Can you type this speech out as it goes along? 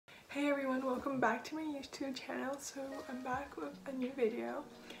Hey everyone, welcome back to my YouTube channel. So I'm back with a new video,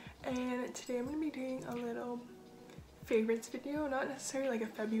 and today I'm going to be doing a little favorites video, not necessarily like a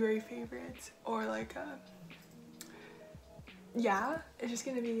February favorites or like a, it's just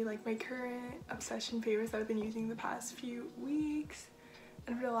going to be like my current obsession favorites that I've been using the past few weeks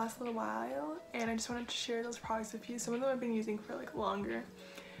and for the last little while, and I just wanted to share those products with you. Some of them I've been using for like longer,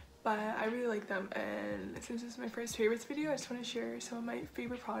 but I really like them, and since this is my first favorites video, I just want to share some of my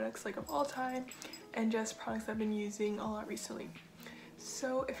favorite products like of all time and just products I've been using a lot recently.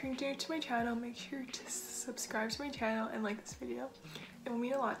 So if you're new to my channel, make sure to subscribe to my channel and like this video. It will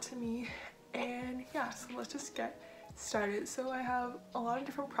mean a lot to me. And yeah, so let's just get started. So I have a lot of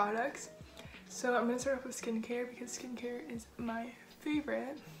different products. So I'm going to start off with skincare because skincare is my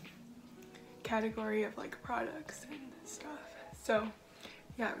favorite category of like products and stuff. So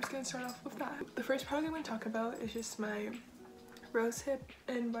yeah, I'm just gonna start off with that. The first product I'm gonna talk about is just my Rosehip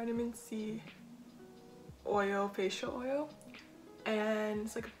and Vitamin C oil, facial oil. And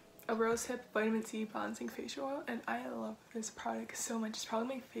it's like a Rosehip Vitamin C balancing facial oil, and I love this product so much. It's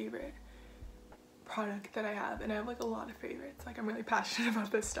probably my favorite product that I have, and I have like a lot of favorites. Like I'm really passionate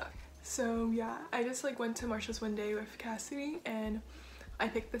about this stuff. So yeah, I just like went to Marshalls one day with Cassidy and I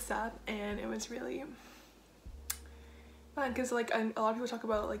picked this up, and it was really fun because like a lot of people talk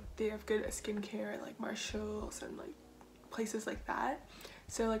about like they have good skincare at like Marshalls and like places like that.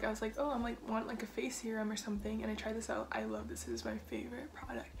 So like I was like, oh, I'm like want like a face serum or something, and I tried this out. I love this. This is my favorite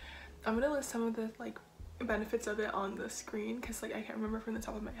product. I'm gonna list some of the like benefits of it on the screen because like I can't remember from the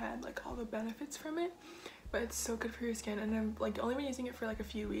top of my head like all the benefits from it, but it's so good for your skin. And I'm like only been using it for like a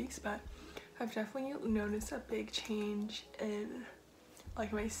few weeks, but I've definitely noticed a big change in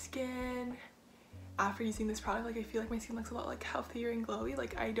like my skin after using this product. Like I feel like my skin looks a lot like healthier and glowy.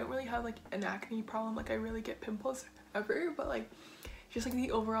 Like I don't really have like an acne problem, like I really get pimples ever, but like just like the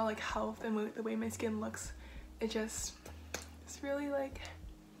overall like health and the way my skin looks, it's really like,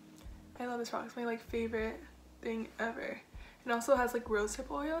 I love this product. It's my like favorite thing ever. It also has like rosehip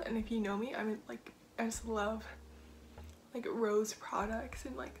oil, and if you know me, I mean like I just love like rose products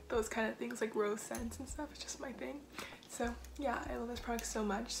and like those kind of things, like rose scents and stuff. It's just my thing. So yeah, I love this product so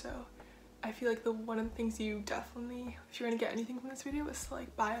much. So I feel like one of the things you definitely, if you're gonna get anything from this video, is to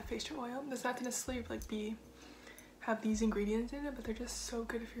like buy a facial oil. Doesn't have to necessarily like have these ingredients in it, but they're just so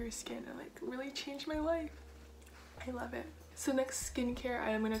good for your skin and like really changed my life. I love it. So next skincare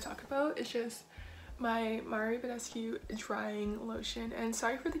item I'm gonna talk about is just my Mario Badescu drying lotion. And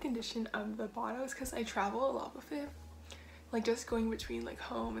sorry for the condition of the bottles because I travel a lot with it, like just going between like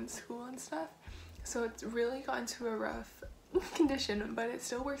home and school and stuff. So it's really gotten to a rough condition, but it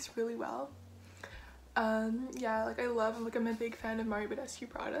still works really well. Yeah, like I'm a big fan of Mario Badescu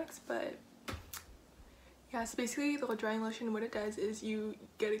products, but yeah, so basically the drying lotion, what it does is you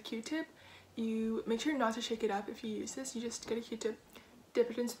get a Q-tip, you make sure not to shake it up if you use this. You just get a Q-tip,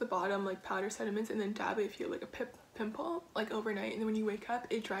 dip it into the bottom like powder sediments, and then dab it if you have like a pimple like overnight, and then when you wake up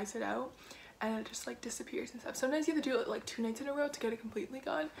it dries it out and it just like disappears and stuff. Sometimes you have to do it like 2 nights in a row to get it completely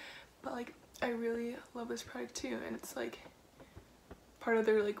gone, but like I really love this product too, and it's like part of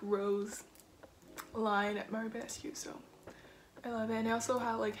their like rose line at Mario Badescu, so I love it. And I also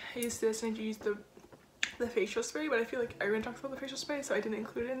have like, I use this and I use the facial spray, but I feel like everyone talks about the facial spray, so I didn't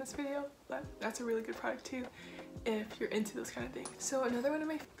include it in this video, but that's a really good product too if you're into those kind of things. So another one of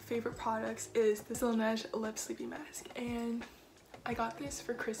my favorite products is this Laneige lip sleeping mask, and I got this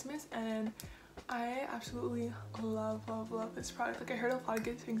for Christmas and I absolutely love this product. Like I heard a lot of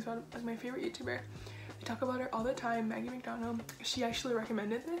good things about it. Like my favorite YouTuber, I talk about her all the time, Maggie McDonald, she actually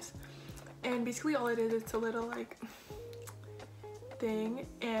recommended this, and basically all it is, it's a little like thing,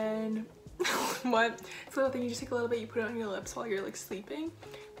 and it's a little thing, you just take a little bit, you put it on your lips while you're like sleeping,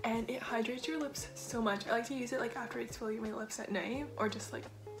 and it hydrates your lips so much. I like to use it like after I exfoliate my lips at night, or just like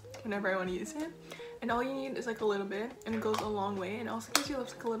whenever I want to use it, and all you need is like a little bit, and it goes a long way, and it also gives your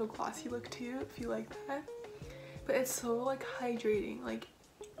lips like a little glossy look too if you like that. But it's so like hydrating. Like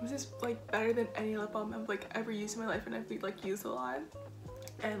this is like better than any lip balm I've like ever used in my life, and I've like used a lot,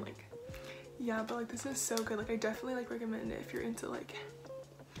 and like yeah, but like this is so good. Like I definitely like recommend it if you're into like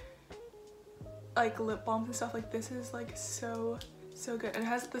lip balms and stuff. Like this is like so good, and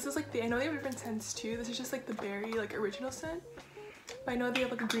this is like I know they have different scents too. This is just like the berry like original scent, but I know they have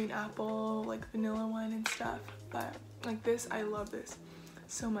like a green apple, like vanilla one and stuff, but like this, I love this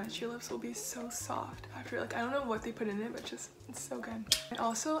so much. Your lips will be so soft after, like I don't know what they put in it, but just it's so good. And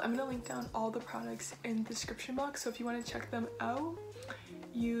also I'm gonna link down all the products in the description box, so if you want to check them out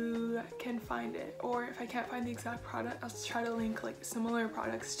you can find it, or if I can't find the exact product, I'll try to link like similar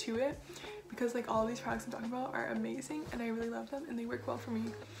products to it, because like all these products I'm talking about are amazing and I really love them and they work well for me.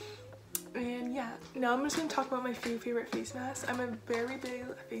 And yeah, now I'm just gonna talk about my favorite face masks. I'm a very big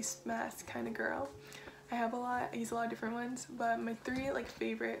face mask kind of girl. I have a lot, I use a lot of different ones, but my three like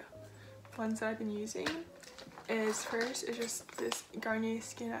favorite ones that I've been using is, first is just this Garnier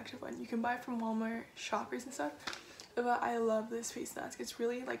Skin Active one. You can buy it from Walmart, Shoppers and stuff, but I love this face mask. It's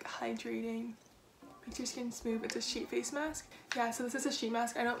really like hydrating, makes your skin smooth. It's a sheet face mask. Yeah, so this is a sheet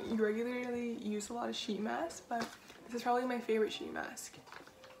mask. I don't regularly use a lot of sheet masks, but this is probably my favorite sheet mask.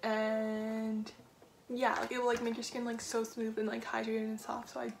 And yeah, like it will like make your skin like so smooth and like hydrated and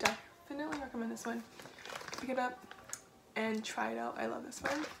soft, so I definitely recommend this one. Pick it up and try it out. I love this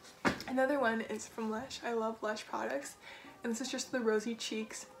one. Another one is from Lush. I love Lush products, and this is just the Rosy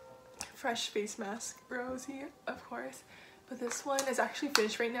Cheeks Fresh Face Mask. Rosy, of course, but this one is actually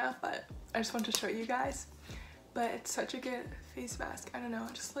finished right now, but I just want to show you guys. But it's such a good face mask. I don't know,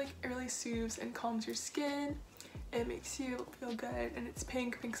 it just like it really soothes and calms your skin. It makes you feel good, and it's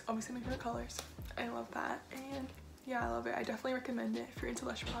pink. Pink's obviously my favorite colors. I love that, and yeah, I love it. I definitely recommend it if you're into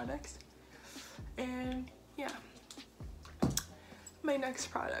Lush products. And yeah, my next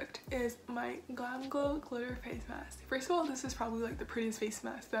product is my Glam Glow Glitter Face Mask. First of all, this is probably like the prettiest face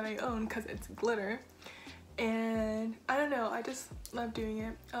mask that I own because it's glitter. And I don't know, I just love doing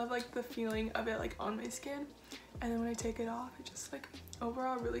it. I love like the feeling of it like on my skin. And then when I take it off, it's just like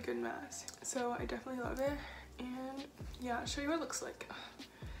overall really good mask. So I definitely love it. And yeah, I'll show you what it looks like. If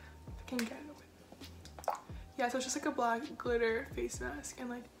I can get it open. Yeah, so it's just like a black glitter face mask, and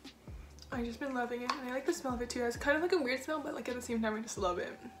like I've just been loving it, and I like the smell of it too. It's kind of like a weird smell, but like at the same time I just love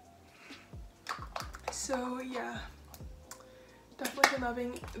it. So yeah, definitely been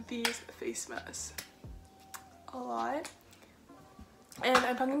loving these face masks a lot. And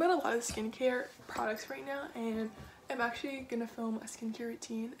I'm talking about a lot of skincare products right now, and I'm actually gonna film a skincare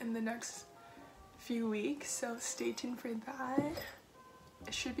routine in the next few weeks, so stay tuned for that.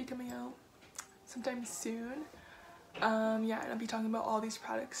 It should be coming out sometime soon. Yeah, and I'll be talking about all these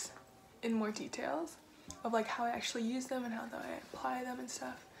products in more details of like how I actually use them and how I apply them and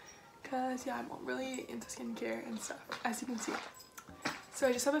stuff, because yeah, I'm really into skincare and stuff, as you can see. So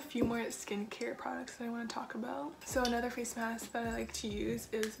I just have a few more skincare products that I want to talk about. So another face mask that I like to use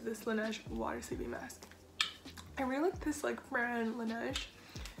is this Laneige water saving mask. I really like this like brand Laneige,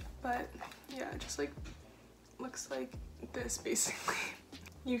 but yeah, it just like looks like this basically.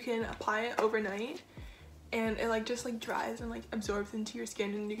 You can apply it overnight, and it like just like dries and like absorbs into your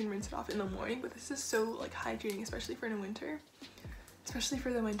skin, and you can rinse it off in the morning. But this is so like hydrating, especially for the winter. Especially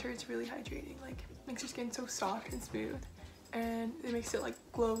for the winter, it's really hydrating. Like makes your skin so soft and smooth, and it makes it like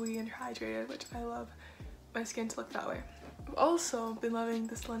glowy and hydrated, which I love my skin to look that way. I've also been loving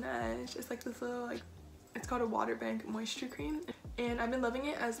this Laneige. It's like this little like, it's called a water bank moisture cream, and I've been loving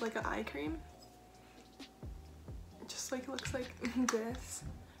it as like an eye cream. It just like looks like this.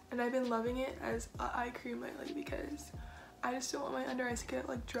 And I've been loving it as an eye cream lately because I just don't want my under eyes to get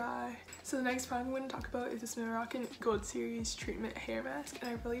like dry. So the next product I'm going to talk about is this Moroccan Gold Series Treatment Hair Mask, and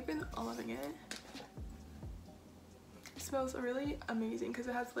I've really been loving it. It smells really amazing because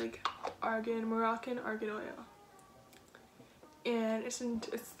it has like Moroccan argan oil. And it's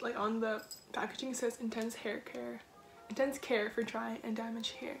like on the packaging it says intense care for dry and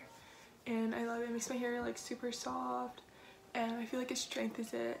damaged hair. And I love it. It makes my hair like super soft, and I feel like it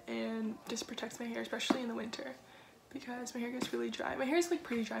strengthens it and just protects my hair, especially in the winter, because my hair gets really dry. My hair is like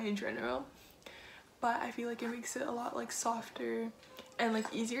pretty dry in general, but I feel like it makes it a lot like softer and like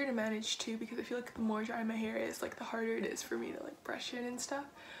easier to manage too, because I feel like the more dry my hair is, like the harder it is for me to like brush it and stuff.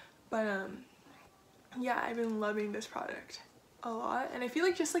 But yeah, I've been loving this product a lot, and I feel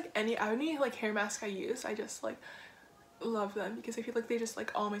like just like any like hair mask I use, I just like love them because I feel like they just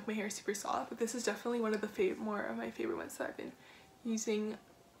like all make my hair super soft. But this is definitely one of the more of my favorite ones that I've been using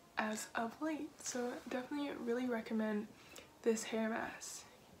as of late, so definitely really recommend this hair mask.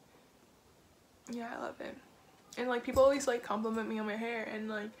 Yeah, I love it. And like people always like compliment me on my hair and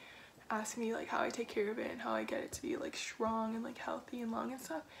like ask me like how I take care of it and how I get it to be like strong and like healthy and long and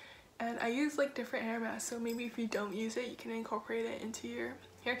stuff. And I use like different hair masks, so maybe if you don't use it, you can incorporate it into your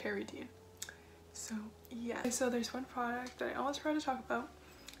hair care routine. So yeah, so there's one product that I almost forgot to talk about,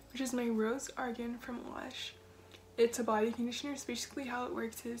 which is my Rose Argan from Lush. It's a body conditioner. So basically how it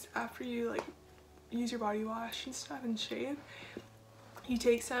works is after you like use your body wash and stuff and shave, you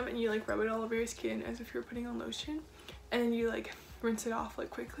take some and you like rub it all over your skin as if you're putting on lotion, and then you like rinse it off like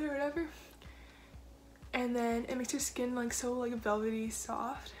quickly or whatever, and then it makes your skin like so like velvety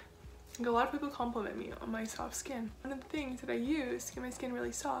soft. Like, a lot of people compliment me on my soft skin. One of the things that I use to get my skin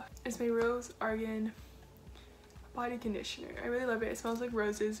really soft is my Rose Argan body conditioner. I really love it. It smells like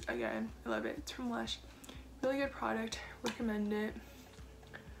roses again. I love it. It's from Lush. Really good product. Recommend it.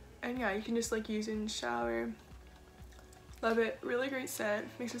 And yeah, you can just like use it in the shower. Love it. Really great scent.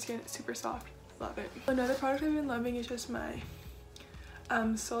 Makes your skin super soft. Love it. Another product I've been loving is just my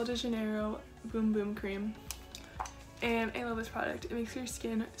Sol de Janeiro Boom Boom Cream. And I love this product. It makes your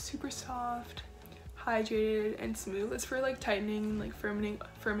skin super soft, hydrated, and smooth. It's for like tightening and like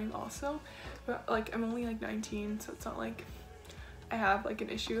firming also. But like I'm only like 19, so it's not like I have like an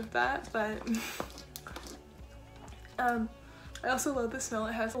issue with that. But I also love the smell.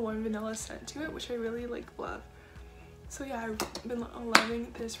 It has a warm vanilla scent to it, which I really like love. So yeah, I've been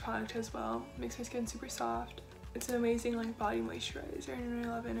loving this product as well. It makes my skin super soft. It's an amazing like body moisturizer, and I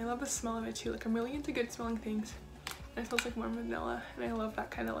love it. And I love the smell of it too. Like I'm really into good smelling things. And it smells like warm vanilla, and I love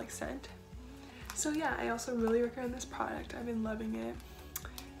that kind of like scent. So yeah, I also really recommend this product. I've been loving it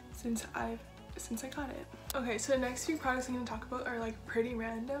since I got it. Okay, so the next few products I'm gonna talk about are like pretty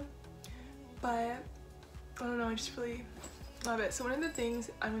random, but I don't know, I just really love it. So one of the things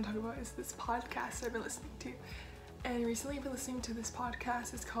I'm gonna talk about is this podcast I've been listening to. And recently I've been listening to this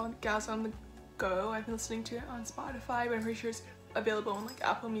podcast. It's called Gals on the Go. I've been listening to it on Spotify, but I'm pretty sure it's available on like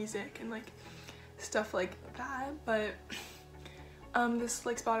Apple Music and like stuff like that. But this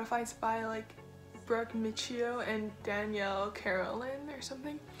like Spotify's by like Brooke, Miccio, and Danielle, Carolan or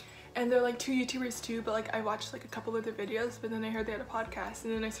something. And they're like 2 YouTubers too, but like I watched like a couple of their videos, but then I heard they had a podcast,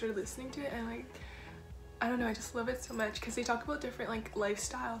 and then I started listening to it, and like I don't know, I just love it so much because they talk about different like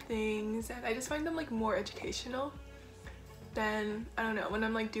lifestyle things, and I just find them like more educational than, I don't know, when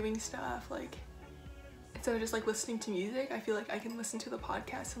I'm like doing stuff, like instead of just like listening to music, I feel like I can listen to the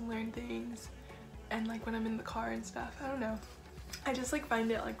podcast and learn things. And like when I'm in the car and stuff, I don't know, I just like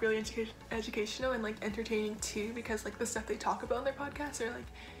find it like really educational and like entertaining too, because like the stuff they talk about in their podcasts are like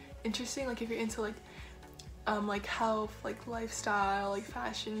interesting. Like if you're into like health, like lifestyle, like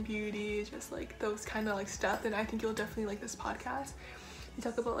fashion, beauty, just like those kind of like stuff, then I think you'll definitely like this podcast. They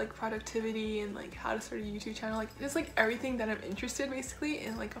talk about like productivity and like how to start a YouTube channel, like just like everything that I'm interested basically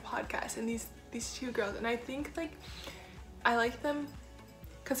in like a podcast. And these two girls, and I think like I like them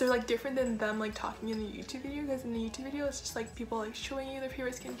because they're like different than them like talking in the YouTube video, because in the YouTube video it's just like people like showing you their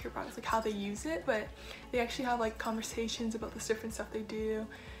favorite skincare products, like how they use it, but they actually have like conversations about this different stuff they do.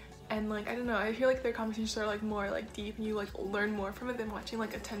 And like I don't know, I feel like their conversations are like more like deep, and you like learn more from it than watching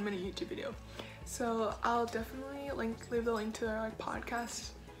like a 10-minute YouTube video. So I'll definitely leave the link to their like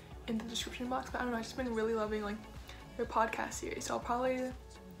podcast in the description box. But I don't know, I've just been really loving like their podcast series. So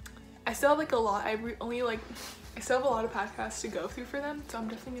I still have like a lot. I still have a lot of podcasts to go through for them. So I'm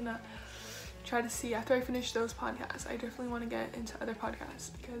definitely gonna try to see after I finish those podcasts. I definitely want to get into other podcasts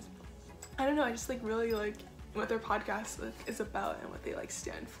because I don't know, I just like really like what their podcast like is about and what they like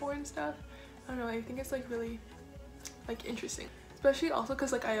stand for and stuff. I don't know, I think it's like really like interesting, especially also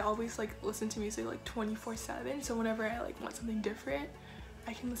because like I always like listen to music like 24/7, so whenever I like want something different,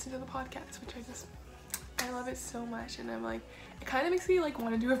 I can listen to the podcast, which I love it so much. And I'm like, it kind of makes me like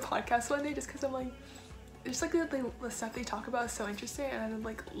want to do a podcast one day, just because I'm like, just like the stuff they talk about is so interesting, and I would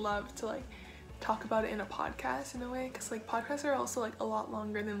like love to like talk about it in a podcast in a way, because like podcasts are also like a lot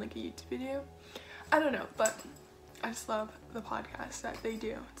longer than like a YouTube video. I don't know, but I just love the podcast that they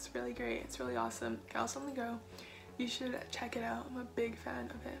do. It's really great. It's really awesome. Gals on the Go. You should check it out. I'm a big fan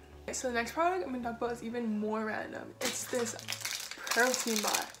of it. Okay, so the next product I'm gonna talk about is even more random. It's this protein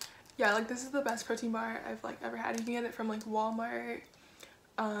bar. Yeah, like this is the best protein bar I've like ever had. You can get it from like Walmart.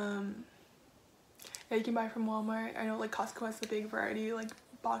 Yeah, you can buy it from Walmart. I know like Costco has the big variety like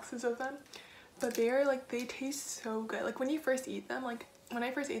boxes of them, but they taste so good. Like when you first eat them, like when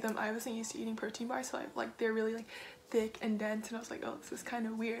I first ate them, I wasn't used to eating protein bars, so they're really like thick and dense, and I was like, oh, this is kind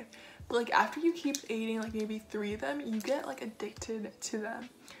of weird. But like after you keep eating like maybe 3 of them, you get like addicted to them.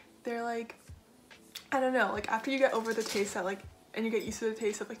 They're like, I don't know, like after you get over the taste that like, and you get used to the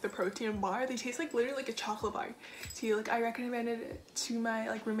taste of like the protein bar, they taste like literally like a chocolate bar. So like I recommended it to my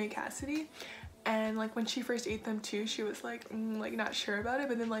like roommate Cassidy, and like when she first ate them too, she was like like not sure about it,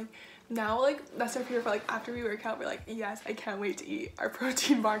 but then like now like that's our favorite. Like after we work out, we're like, yes, I can't wait to eat our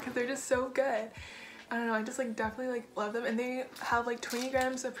protein bar because they're just so good. I don't know, I just like definitely like love them, and they have like 20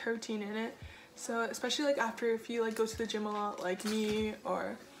 grams of protein in it. So especially like after if you like go to the gym a lot like me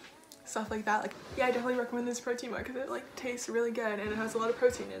or stuff like that, like yeah, I definitely recommend this protein bar because it like tastes really good and it has a lot of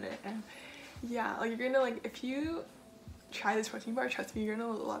protein in it. And yeah, like you're gonna like, if you try this protein bar, trust me, you're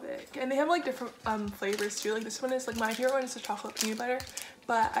gonna love it. And they have like different flavors too. Like this one is like, my favorite one is the chocolate peanut butter,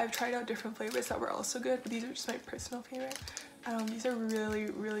 but I've tried out different flavors that were also good, but these are just my personal favorite. These are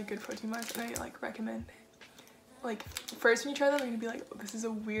really good protein bars, and I like recommend it. Like first when you try them, you're gonna be like, oh, this is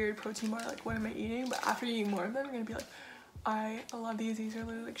a weird protein bar, like what am I eating? But after you eat more of them, you're gonna be like, I love these are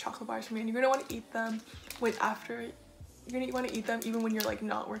literally like chocolate bars for me. And you're gonna want to eat them after you're gonna want to eat them even when you're like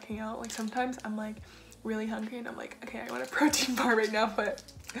not working out. Like sometimes I'm like really hungry and I'm like, okay, I want a protein bar right now, but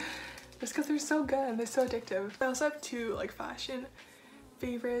just because they're so good, they're so addictive. I also have two like fashion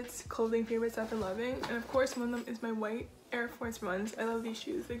favorites, clothing favorites I've been loving, and of course one of them is my white Air Force Ones. I love these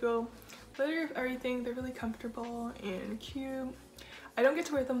shoes. They go literally with everything. They're really comfortable and cute. I don't get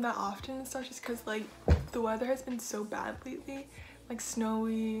to wear them that often and stuff just because like the weather has been so bad lately, like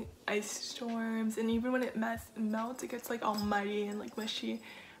snowy, ice storms, and even when it melts, it gets like all muddy and like mushy,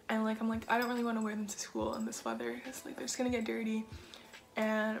 and like I'm like, I don't really want to wear them to school in this weather because like they're just gonna get dirty,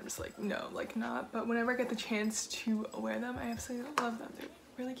 and I'm just like, no, like not. But whenever I get the chance to wear them, I absolutely love them. They're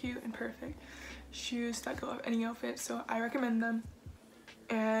really cute and perfect shoes that go with any outfit, so I recommend them.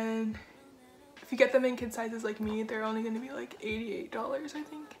 And if you get them in kid sizes like me, they're only going to be like $88, I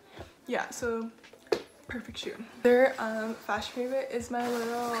think. Yeah, so perfect shoe. Their fashion favorite is my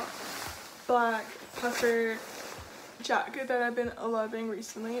little black puffer jacket that I've been loving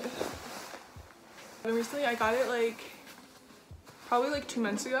recently. I got it like probably like 2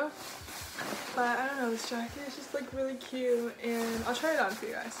 months ago, but I don't know, this jacket is just like really cute, and I'll try it on for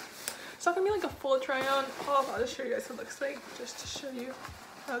you guys. It's not gonna be like a full try on. I'll just show you guys what it looks like just to show you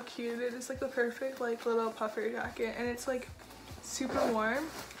how cute it is. It's like the perfect like little puffer jacket, and it's like super warm.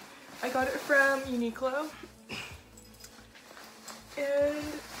 I got it from Uniqlo, and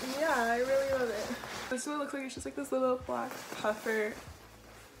yeah, I really love it. This is what it looks like. It's just like this little black puffer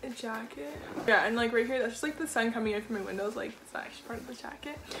jacket. Yeah, and like right here, that's just like the sun coming in from my windows. Like it's not actually part of the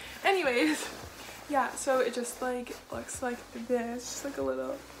jacket. Anyways, yeah, so it just like looks like this, just like a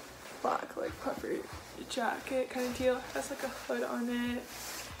little black like puffer jacket kind of deal. It has like a hood on it.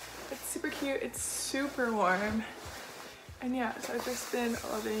 It's super cute. It's super warm, and yeah, so I've just been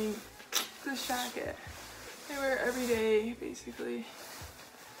loving this jacket. I wear it every day basically.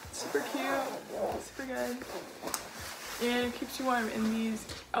 Super cute, super good, and it keeps you warm in these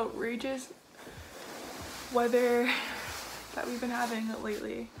outrageous weather that we've been having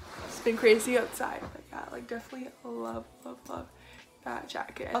lately. It's been crazy outside, but yeah, like definitely love that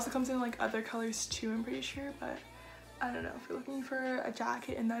jacket. It also comes in like other colors too, I'm pretty sure, but I don't know, if you're looking for a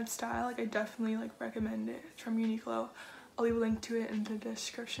jacket in that style, like I definitely like recommend it. It's from Uniqlo. I'll leave a link to it in the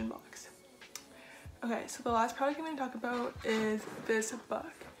description box. Okay, so the last product I'm going to talk about is this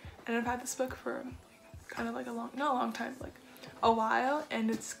book, and I've had this book for like, kind of like not a long time, like a while, and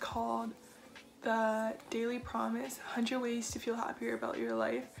it's called The Daily Promise: 100 Ways to Feel Happier About Your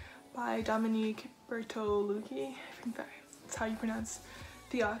Life by Dominique Bertolucci. I think that's how you pronounce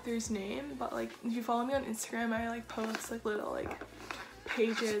the author's name. But like if you follow me on Instagram, I like post like little like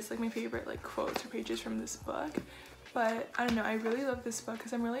pages, like my favorite like quotes or pages from this book. But I don't know, I really love this book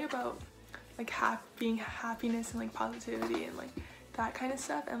because I'm really about like happiness and like positivity and like that kind of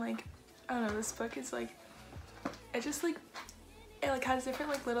stuff. And like I don't know, this book is like, it just like, it like has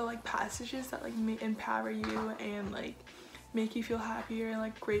different like little like passages that like empower you and like make you feel happier and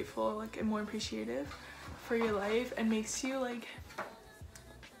like grateful, like and more appreciative for your life, and makes you like,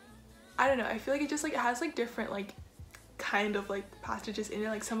 I don't know, I feel like it just like, it has like different like kind of like passages in it.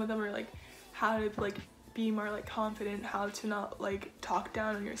 Like some of them are like how to like be more like confident, how to not like talk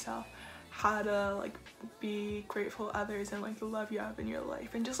down on yourself, how to like be grateful to others and like the love you have in your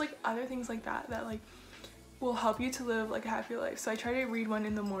life, and just like other things like that that like will help you to live like a happier life. So I try to read one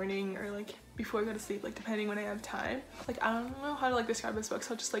in the morning or like before I go to sleep, like depending when I have time. Like I don't know how to like describe this book,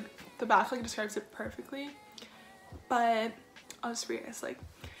 so just like the back like describes it perfectly, but I'll just read it. It's like,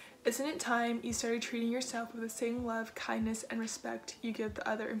 isn't it time you started treating yourself with the same love, kindness, and respect you give the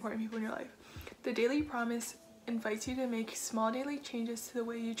other important people in your life? The Daily Promise invites you to make small daily changes to the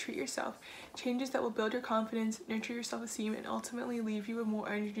way you treat yourself, changes that will build your confidence, nurture your self-esteem, and ultimately leave you with more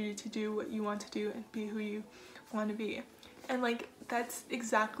energy to do what you want to do and be who you want to be. And like that's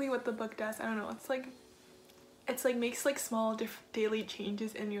exactly what the book does. I don't know, it's like makes like small daily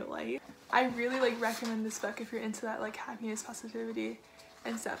changes in your life. I really like recommend this book if you're into that like happiness, positivity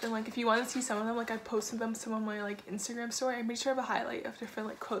and stuff. And like if you want to see some of them, like I posted them some on my like Instagram story. I'm pretty sure I have a highlight of different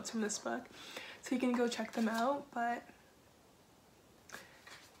like quotes from this book, so you can go check them out. But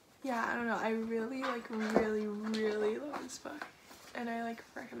yeah, I don't know, I really like really love this book, and I like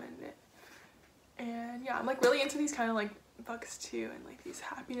recommend it. And yeah, I'm like really into these kind of like books too, and like these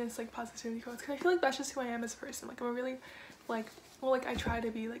happiness like positivity quotes, because I feel like that's just who I am as a person. Like I'm a really like, well, like I try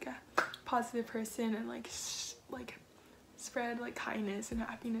to be like a positive person and like spread like kindness and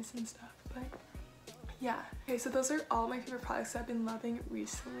happiness and stuff. But yeah, okay, so those are all my favorite products that I've been loving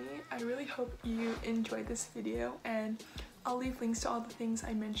recently. I really hope you enjoyed this video, and I'll leave links to all the things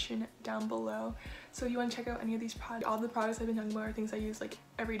I mentioned down below. So if you want to check out any of these products, all the products I've been talking about are things I use like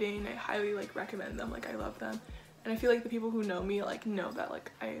every day, and I highly like recommend them. Like I love them And I feel like the people who know me like know that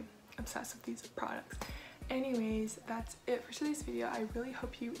like I'm obsessed with these products. Anyways, that's it for today's video. I really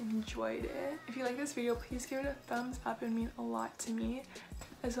hope you enjoyed it. If you like this video, please give it a thumbs up. It would mean a lot to me.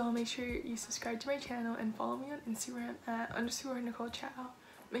 As well, make sure you subscribe to my channel and follow me on Instagram at _NicoleChow.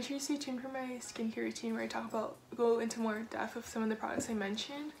 Make sure you stay tuned for my skincare routine where I go into more depth of some of the products I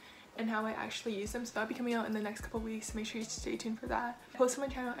mentioned and how I actually use them. So that'll be coming out in the next couple of weeks. Make sure you stay tuned for that. I post on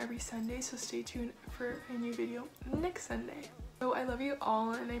my channel every Sunday, so stay tuned for a new video next Sunday. So I love you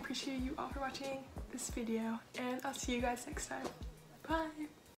all and I appreciate you all for watching this video, and I'll see you guys next time. Bye!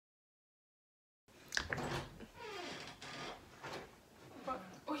 What?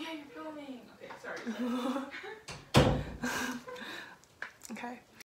 Oh yeah, you're filming! Okay, sorry.